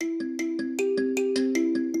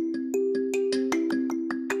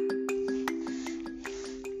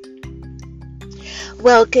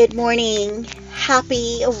Well, good morning.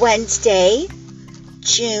 Happy Wednesday,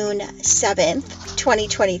 June 7th,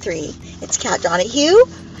 2023. It's Kat Donahue.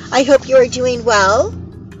 I hope you are doing well.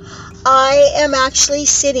 I am actually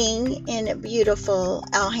sitting in beautiful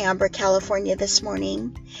Alhambra, California this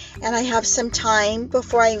morning, and I have some time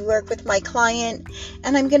before I work with my client,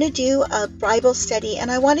 and I'm going to do a Bible study, and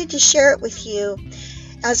I wanted to share it with you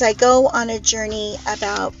as I go on a journey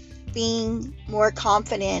about being more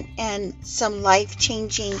confident and some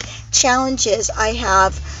life-changing challenges I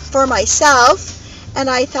have for myself. And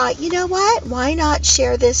I thought, you know what? Why not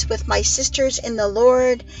share this with my sisters in the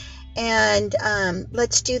Lord? And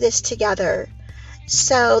let's do this together.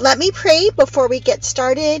 So let me pray before we get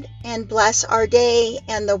started and bless our day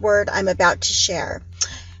and the word I'm about to share.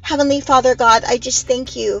 Heavenly Father God, I just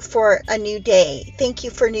thank you for a new day. Thank you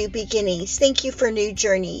for new beginnings. Thank you for new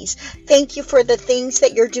journeys. Thank you for the things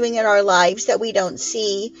that you're doing in our lives that we don't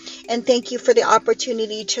see. And thank you for the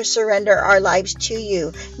opportunity to surrender our lives to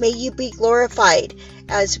you. May you be glorified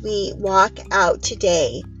as we walk out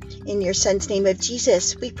today. In your Son's name of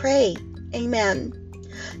Jesus, we pray. Amen.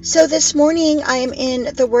 So this morning I am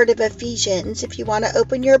in the word of Ephesians. If you want to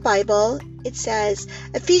open your Bible, it says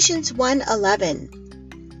Ephesians 1:11.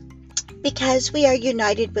 Because we are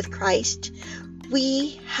united with Christ,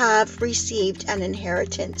 we have received an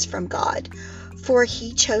inheritance from God. For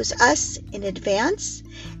he chose us in advance,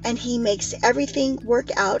 and he makes everything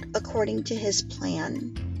work out according to his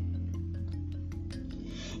plan.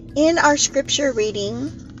 In our scripture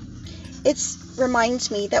reading, it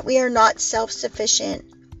reminds me that we are not self-sufficient,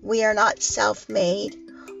 we are not self-made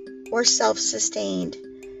or self-sustained,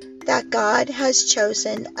 that God has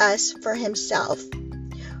chosen us for himself.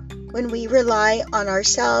 When we rely on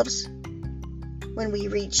ourselves, when we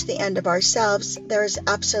reach the end of ourselves, there is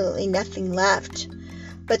absolutely nothing left.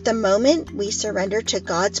 But the moment we surrender to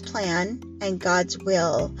God's plan and God's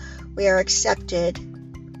will, we are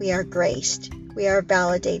accepted, we are graced, we are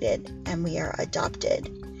validated, and we are adopted.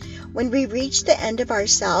 When we reach the end of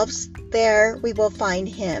ourselves, there we will find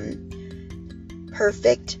him,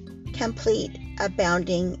 perfect, complete,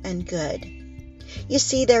 abounding, and good. You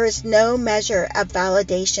see, there is no measure of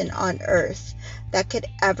validation on earth that could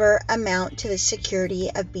ever amount to the security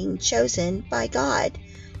of being chosen by God,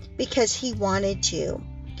 because he wanted to.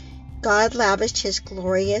 God lavished his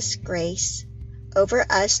glorious grace over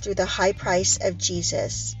us through the high price of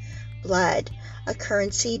Jesus' blood, a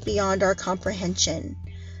currency beyond our comprehension.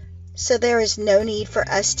 So there is no need for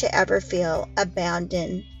us to ever feel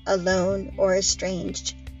abandoned, alone, or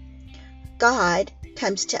estranged. God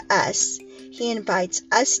comes to us. He invites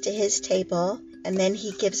us to his table, and then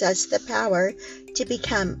he gives us the power to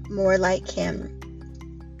become more like him.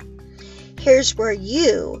 Here's where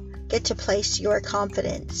you get to place your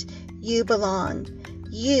confidence. You belong.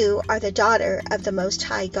 You are the daughter of the Most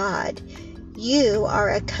High God. You are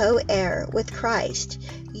a co-heir with Christ.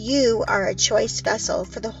 You are a choice vessel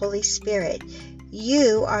for the Holy Spirit.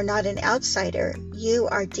 You are not an outsider. You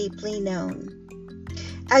are deeply known.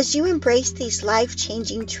 As you embrace these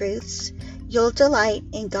life-changing truths, you'll delight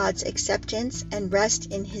in God's acceptance and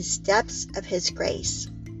rest in his depths of his grace.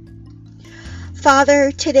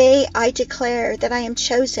 Father, today I declare that I am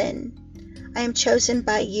chosen. I am chosen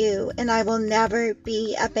by you, and I will never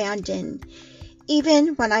be abandoned.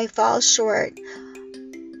 Even when I fall short,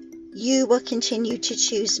 you will continue to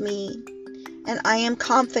choose me, and I am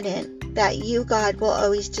confident that you, God, will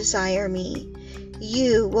always desire me.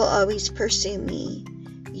 You will always pursue me.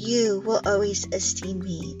 You will always esteem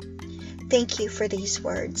me. Thank you for these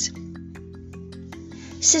words.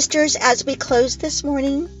 Sisters, as we close this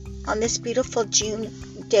morning on this beautiful June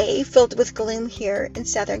day filled with gloom here in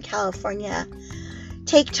Southern California,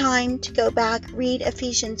 take time to go back, read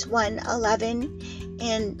Ephesians 1:11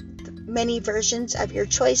 in many versions of your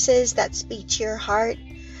choices that speak to your heart.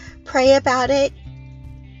 Pray about it.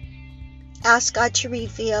 Ask God to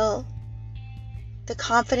reveal the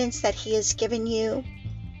confidence that he has given you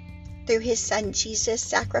through his son Jesus'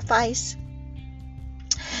 sacrifice.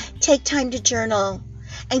 Take time to journal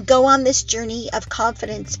and go on this journey of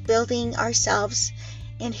confidence, building ourselves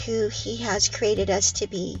in who he has created us to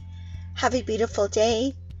be. Have a beautiful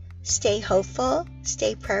day. Stay hopeful,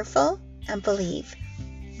 stay prayerful, and believe.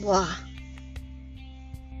 Mwah.